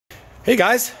Hey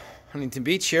guys, Huntington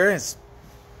Beach here. It's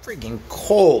freaking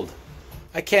cold.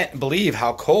 I can't believe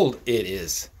how cold it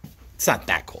is. It's not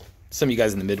that cold. Some of you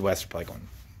guys in the Midwest are probably going,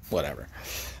 whatever.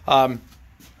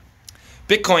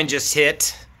 Bitcoin just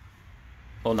hit,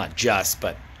 well, not just,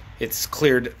 but it's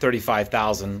cleared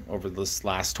 35,000 over this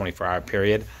last 24-hour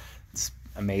period. It's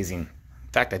amazing. In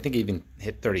fact, I think it even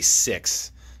hit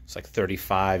 36. It's like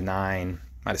 35.9. Might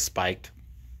have spiked.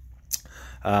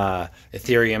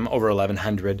 Ethereum over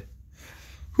 1,100.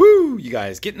 Woo, you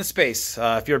guys, get in the space.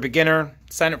 If you're a beginner,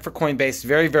 sign up for Coinbase.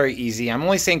 Very, very easy. I'm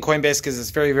only saying Coinbase because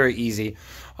it's very, very easy.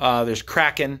 There's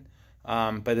Kraken,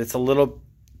 but it's a little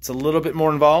bit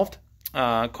more involved.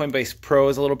 Coinbase Pro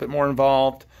is a little bit more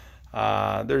involved.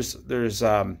 There's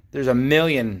a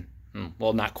million,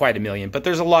 well, not quite a million, but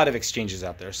there's a lot of exchanges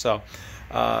out there. So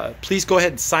please go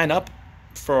ahead and sign up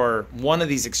for one of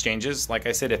these exchanges. Like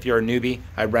I said, if you're a newbie,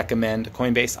 I recommend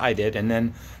Coinbase. I did, and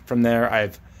then from there,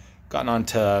 I've gotten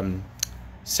onto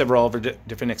several other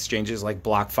different exchanges like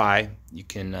BlockFi. You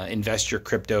can invest your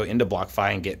crypto into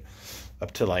BlockFi and get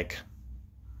up to like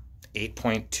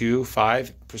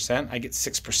 8.25%. I get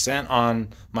 6% on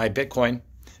my Bitcoin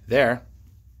there.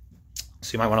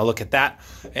 So you might want to look at that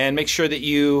and make sure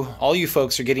that all you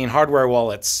folks are getting hardware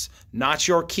wallets, not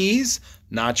your keys,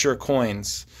 not your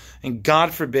coins. And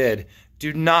God forbid,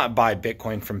 do not buy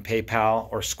Bitcoin from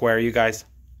PayPal or Square, you guys.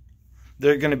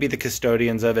 They're going to be the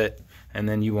custodians of it, and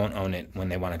then you won't own it when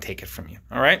they want to take it from you.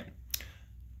 All right?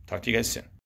 Talk to you guys soon.